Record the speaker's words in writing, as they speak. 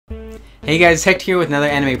Hey guys, Hector here with another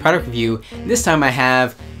anime product review. This time I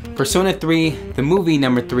have Persona 3, the movie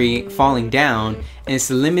number 3, Falling Down, and it's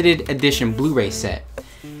the limited edition Blu-ray set.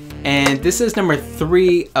 And this is number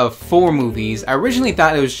 3 of 4 movies. I originally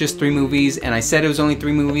thought it was just 3 movies, and I said it was only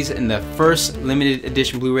 3 movies in the first limited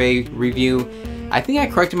edition Blu-ray review. I think I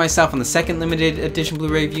corrected myself on the second limited edition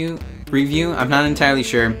Blu-ray review. I'm not entirely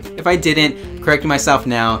sure. If I didn't, correcting myself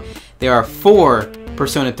now. There are 4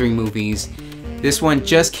 Persona 3 movies. This one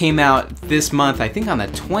just came out this month, I think on the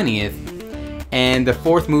 20th, and the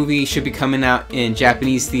 4th movie should be coming out in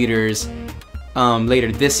Japanese theaters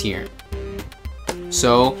later this year.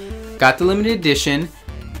 So, got the limited edition,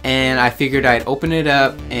 and I figured I'd open it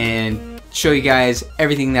up and show you guys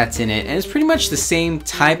everything that's in it. And it's pretty much the same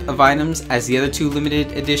type of items as the other 2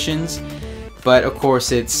 limited editions, but of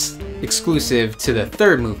course it's exclusive to the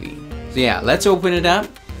 3rd movie. So yeah, let's open it up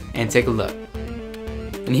and take a look.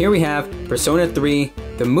 And here we have Persona 3,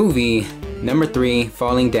 the movie, number 3,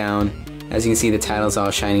 Falling Down. As you can see, the title's all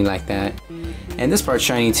shiny like that. And this part's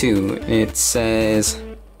shiny too. It says,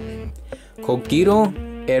 Kogiro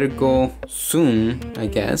ergo sum, I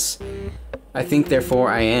guess. I think therefore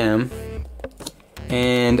I am.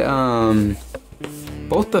 And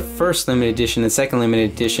both the first limited edition and second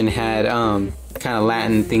limited edition had kind of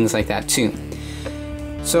Latin things like that too.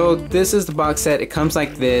 So this is the box set. It comes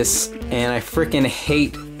like this, and I freaking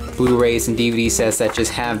hate Blu-rays and DVD sets that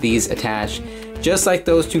just have these attached. Just like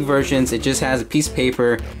those 2 versions, it just has a piece of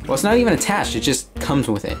paper. Well, it's not even attached, it just comes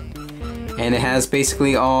with it. And it has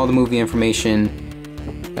basically all the movie information.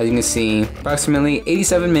 As you can see, approximately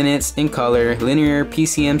 87 minutes in color, linear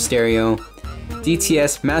PCM stereo,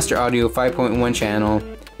 DTS master audio 5.1 channel,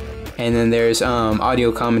 and then there's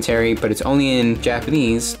audio commentary, but it's only in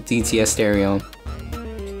Japanese, DTS stereo.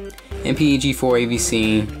 MPEG-4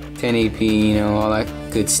 AVC, 1080p, you know, all that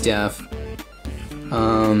good stuff.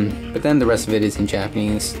 But then the rest of it is in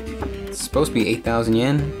Japanese. It's supposed to be 8,000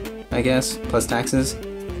 yen, I guess, plus taxes.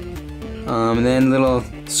 And then little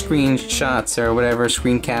screenshots or whatever,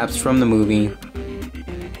 screen caps from the movie.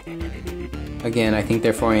 Again, I think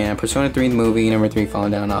therefore I am. Persona 3 the movie, number 3 Falling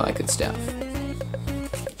Down, all that good stuff.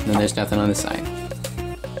 And then there's nothing on the side.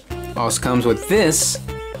 Also comes with this.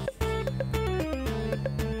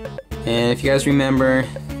 And if you guys remember,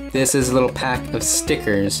 this is a little pack of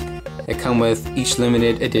stickers that come with each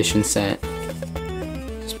limited edition set.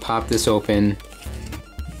 Just pop this open.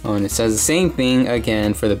 Oh, and it says the same thing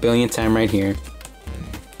again for the billionth time right here.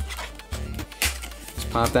 Just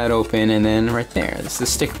pop that open, and then right there, this is the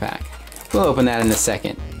sticker pack. We'll open that in a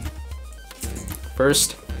second.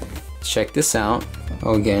 First, check this out.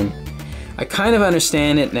 Oh, again, I kind of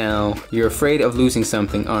understand it now. You're afraid of losing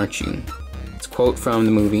something, aren't you? It's a quote from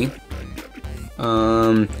the movie.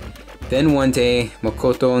 Then one day,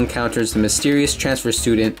 Makoto encounters the mysterious transfer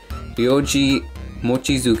student, Ryoji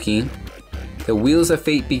Mochizuki. The wheels of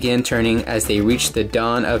fate begin turning as they reach the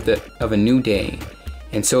dawn of a new day,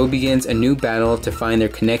 and so begins a new battle to find their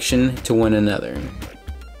connection to one another.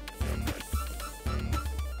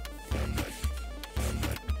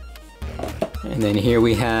 And then here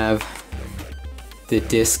we have the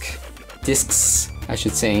discs, I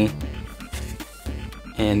should say,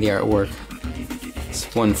 and the artwork.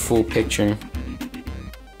 It's one full picture.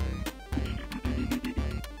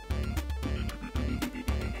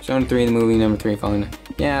 Persona 3 the movie, number 3 Falling Down.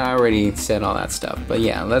 Yeah, I already said all that stuff, but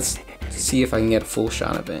yeah, let's see if I can get a full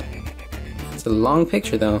shot of it. It's a long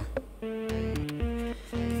picture though. And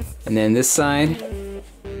then this side,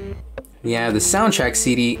 we have the soundtrack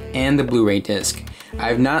CD and the Blu-ray disc. I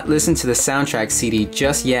have not listened to the soundtrack CD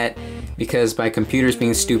just yet because my computer's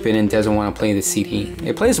being stupid and doesn't want to play the CD.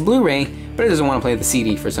 It plays the Blu-ray, but it doesn't want to play the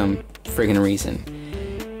CD for some friggin' reason.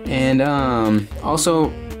 And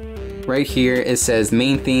also, right here it says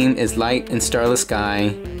main theme is Light and Starless Sky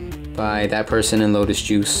by that person in Lotus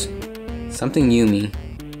Juice. Something Yumi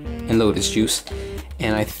and Lotus Juice.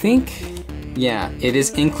 And I think, yeah, it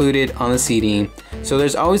is included on the CD. So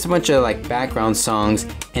there's always a bunch of like background songs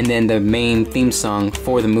and then the main theme song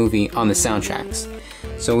for the movie on the soundtracks.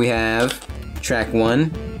 So we have track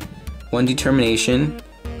 1, One Determination,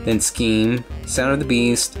 then Scheme, Sound of the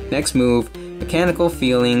Beast, Next Move, Mechanical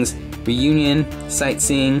Feelings, Reunion,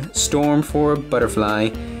 Sightseeing, Storm for Butterfly,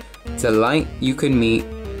 The Light You Could Meet,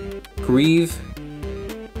 Grieve,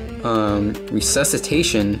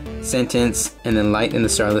 Resuscitation, Sentence, and then Light in the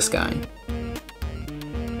Starless Sky.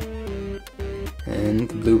 And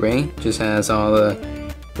the Blu-ray just has all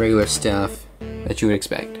the regular stuff that you would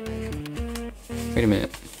expect. Wait a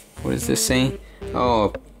minute, what does this say?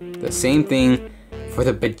 Oh, the same thing for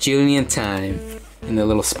the bajillionth time in the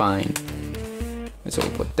little spine. So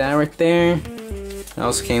we'll put that right there. It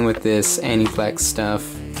also came with this Aniplex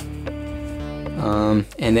stuff.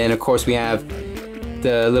 And then of course we have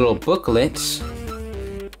the little booklet.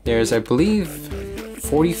 There's, I believe,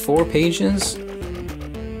 44 pages.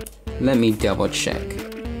 Let me double check.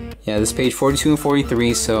 Yeah, this page 42 and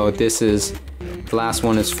 43, so this is, the last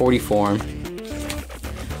one is 44.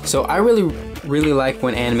 So I really like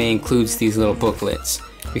when anime includes these little booklets,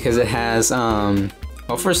 because it has,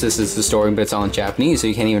 well, first this is the story, but it's all in Japanese, so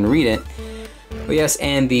you can't even read it. But yes,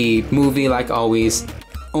 and the movie, like always,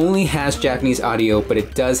 only has Japanese audio, but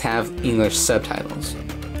it does have English subtitles.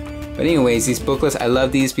 But anyways, these booklets, I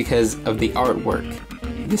love these because of the artwork.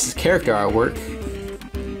 This is character artwork.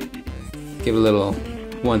 Give a little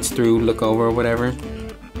once through look over or whatever.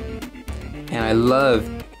 And I love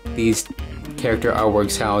these character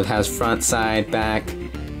artworks, how it has front, side, back,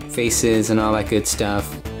 faces and all that good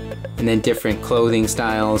stuff. And then different clothing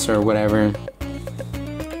styles or whatever.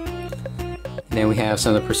 And then we have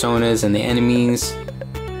some of the personas and the enemies.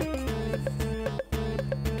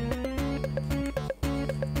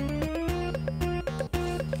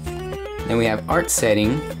 Then we have art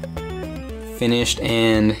setting, finished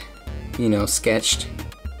and, you know, sketched.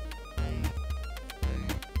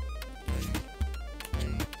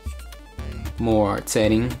 More art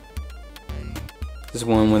setting. This is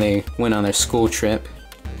one when they went on their school trip.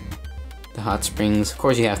 The hot springs. Of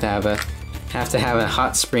course, you have to have a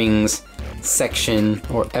hot springs section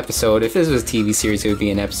or episode. If this was a TV series, it would be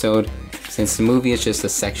an episode. Since the movie is just a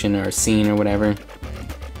section or a scene or whatever.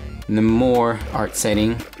 And then more art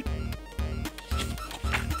setting.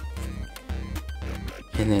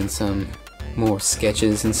 And then some more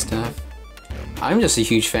sketches and stuff. I'm just a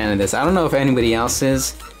huge fan of this. I don't know if anybody else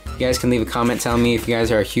is. You guys can leave a comment telling me if you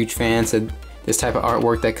guys are huge fans of this type of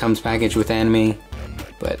artwork that comes packaged with anime.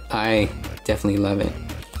 But I definitely love it.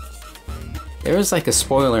 There was like a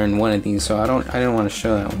spoiler in one of these, so I didn't want to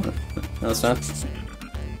show that one. No, it's not.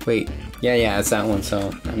 Wait, yeah, it's that one.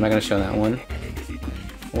 So I'm not gonna show that one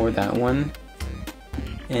or that one.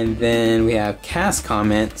 And then we have cast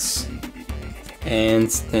comments.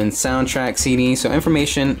 And then soundtrack CD, so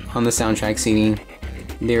information on the soundtrack CD,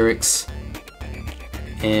 lyrics,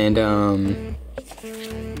 and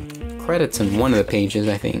credits in one of the pages,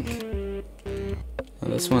 I think. Oh,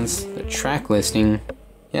 this one's the track listing.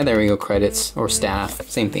 Yeah, there we go, credits, or staff,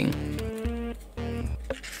 same thing. And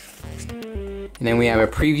then we have a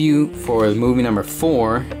preview for movie number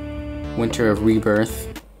 4, Winter of Rebirth.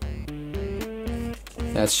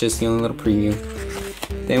 That's just the only little preview.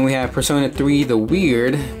 Then we have Persona 3 The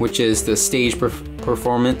Weird, which is the stage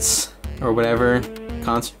performance or whatever.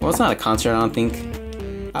 Concert. Well, it's not a concert, I don't think.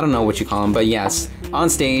 I don't know what you call them, but yes, on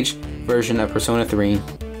stage version of Persona 3.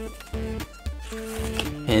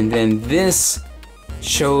 And then this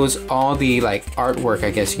shows all the like artwork,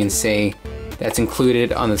 I guess you can say, that's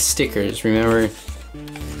included on the stickers. Remember,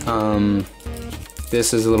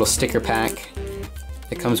 this is a little sticker pack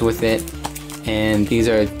that comes with it. And these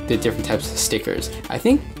are the different types of stickers. I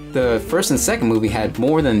think the first and second movie had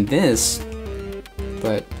more than this,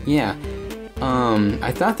 but yeah.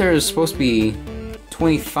 I thought there was supposed to be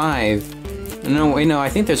 25. No, wait, no, I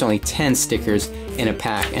think there's only 10 stickers in a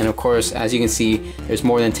pack. And of course, as you can see, there's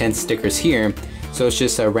more than 10 stickers here, so it's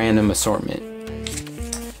just a random assortment.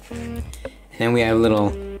 And then we have a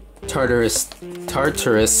little Tartarus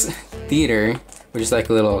Theater, which is like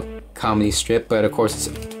a little comedy strip, but of course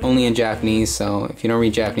it's only in Japanese, so if you don't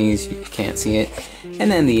read Japanese, you can't see it.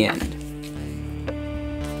 And then the end.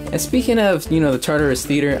 And speaking of, you know, the Tartarus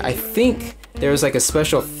Theater, I think there was like a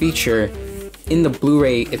special feature in the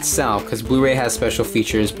Blu-ray itself, because Blu-ray has special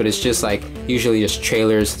features, but it's just like usually just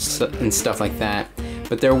trailers and stuff like that.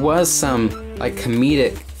 But there was some like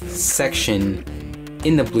comedic section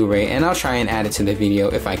in the Blu-ray, and I'll try and add it to the video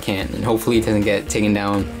if I can, and hopefully it doesn't get taken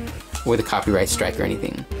down with a copyright strike or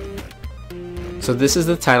anything. So this is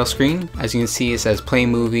the title screen. As you can see, it says play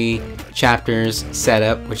movie, chapters,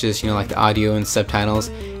 setup, which is, you know, like the audio and subtitles.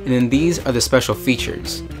 And then these are the special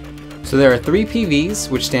features. So there are 3 PVs,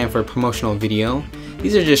 which stand for promotional video.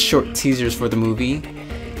 These are just short teasers for the movie.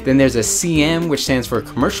 Then there's a CM, which stands for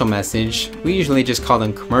commercial message. We usually just call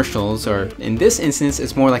them commercials, or in this instance,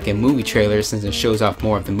 it's more like a movie trailer since it shows off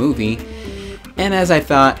more of the movie. And as I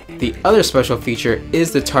thought, the other special feature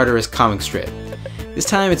is the Tartarus comic strip. This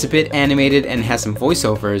time it's a bit animated and has some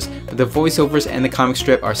voiceovers, but the voiceovers and the comic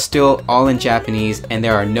strip are still all in Japanese and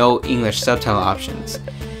there are no English subtitle options.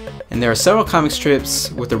 And there are several comic strips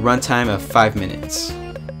with a runtime of 5 minutes.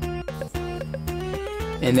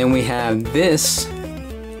 And then we have this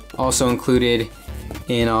also included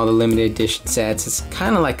in all the limited edition sets. It's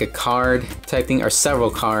kind of like a card type thing, or several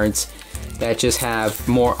cards that just have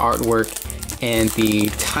more artwork and the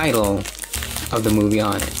title of the movie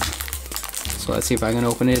on it. So let's see if I can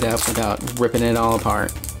open it up without ripping it all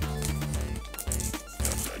apart.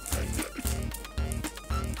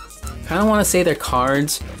 I don't want to say they're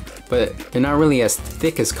cards, but they're not really as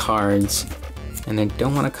thick as cards, and they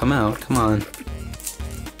don't want to come out. Come on.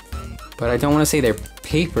 But I don't want to say they're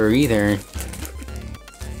paper either.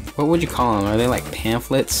 What would you call them? Are they like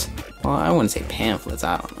pamphlets? Well, I wouldn't say pamphlets.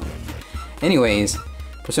 I don't know. Anyways,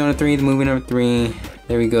 Persona 3, the movie number 3.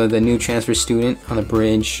 There we go, the new transfer student on the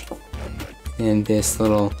bridge. And this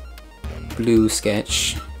little blue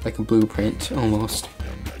sketch, like a blueprint almost.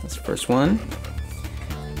 That's the first one.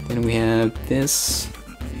 Then we have this.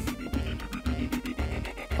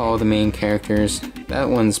 All the main characters. That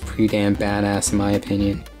one's pretty damn badass in my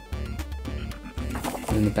opinion.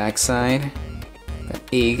 On the back side, got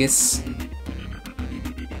Aegis.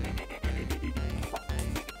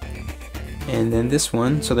 And then this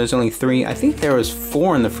one, so there's only 3. I think there was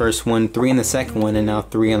 4 in the first one, 3 in the second one, and now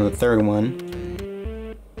 3 on the third one.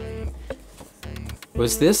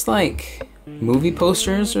 Was this like movie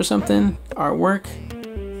posters or something? Artwork?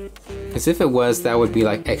 Because if it was, that would be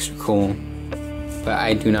like extra cool. But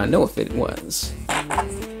I do not know if it was.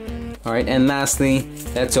 Alright, and lastly,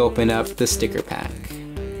 let's open up the sticker pack.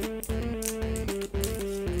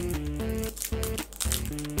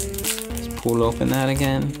 Let's pull open that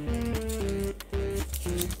again.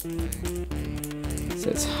 It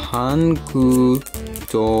says Hangu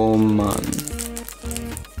Doman.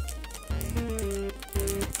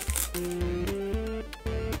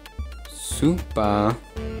 Supa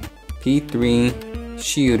P3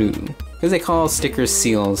 Shiru. Because they call stickers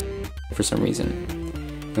seals for some reason.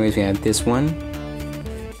 Anyways, we have this one.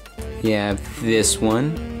 We have this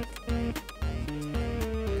one.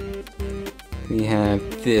 We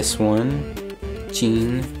have this one.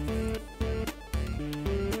 Jean.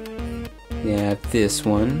 We have this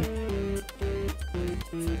one.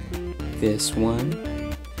 This one.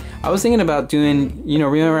 I was thinking about doing, you know,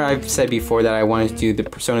 remember I've said before that I wanted to do the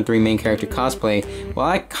Persona 3 main character cosplay. Well,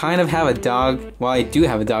 I kind of have a dog, well, I do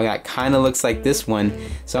have a dog that kind of looks like this one.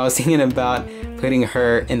 So I was thinking about putting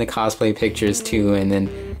her in the cosplay pictures too, and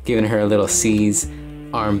then giving her a little C's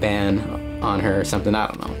armband on her or something, I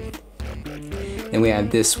don't know. Then we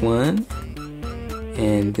have this one,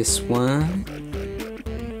 and this one,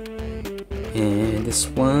 and this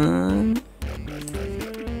one.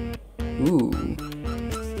 Ooh.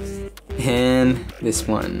 And this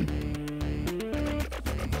one.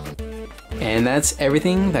 And that's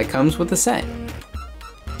everything that comes with the set.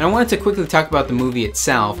 I wanted to quickly talk about the movie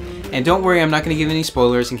itself, and don't worry, I'm not going to give any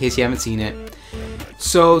spoilers in case you haven't seen it.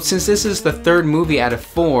 So since this is the third movie out of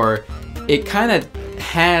 4, it kind of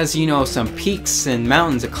has, you know, some peaks and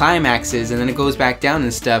mountains and climaxes, and then it goes back down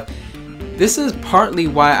and stuff. This is partly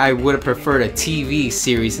why I would have preferred a TV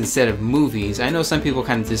series instead of movies. I know some people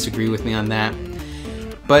kind of disagree with me on that.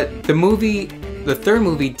 But the movie, the third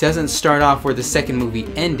movie, doesn't start off where the second movie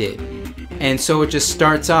ended. And so it just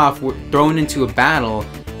starts off thrown into a battle,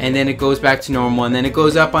 and then it goes back to normal, and then it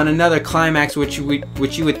goes up on another climax which you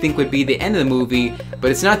would think would be the end of the movie, but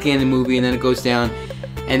it's not the end of the movie, and then it goes down,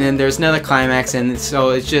 and then there's another climax, and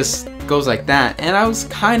so it just goes like that. And I was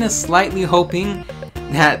kind of slightly hoping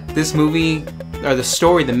that this movie, or the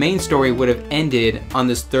story, the main story, would have ended on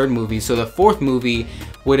this third movie, so the fourth movie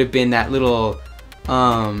would have been that little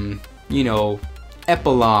you know,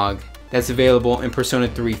 epilogue that's available in Persona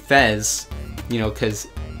 3 Fez, you know, because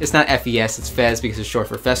it's not FES, it's Fez because it's short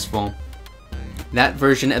for festival. That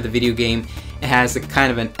version of the video game, it has a kind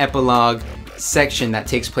of an epilogue section that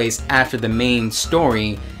takes place after the main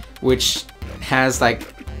story, which has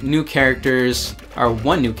like new characters, or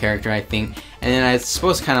one new character I think, and then it's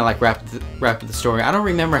supposed to kind of like wrap up the story. I don't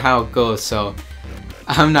remember how it goes, so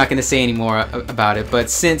I'm not going to say any more about it, but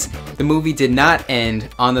since the movie did not end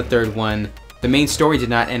on the third one, the main story did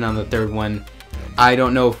not end on the third one, I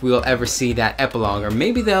don't know if we'll ever see that epilogue, or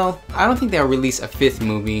maybe I don't think they'll release a 5th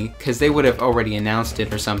movie, because they would have already announced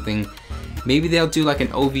it or something. Maybe they'll do like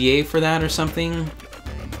an OVA for that or something.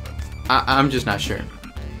 I'm just not sure.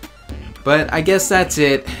 But I guess that's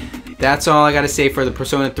it. That's all I got to say for the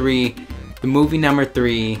Persona 3, the movie number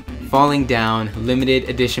 3, Falling Down limited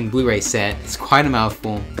edition Blu-ray set. It's quite a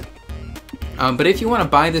mouthful. But if you want to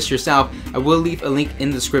buy this yourself, I will leave a link in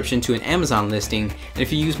the description to an Amazon listing, and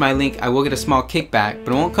if you use my link, I will get a small kickback,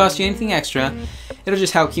 but it won't cost you anything extra. It'll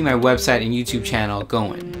just help keep my website and YouTube channel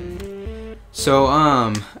going. So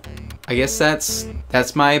I guess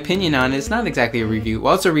that's my opinion on it. It's not exactly a review.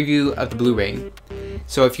 Well, it's a review of the Blu-ray.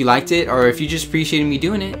 So if you liked it, or if you just appreciated me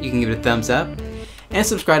doing it, you can give it a thumbs up. And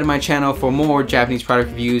subscribe to my channel for more Japanese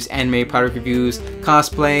product reviews, anime product reviews,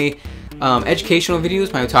 cosplay, educational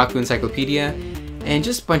videos, my otaku encyclopedia, and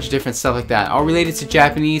just a bunch of different stuff like that, all related to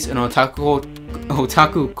Japanese and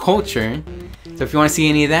otaku culture. So if you want to see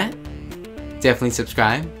any of that, definitely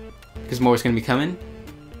subscribe, because more is going to be coming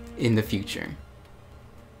in the future.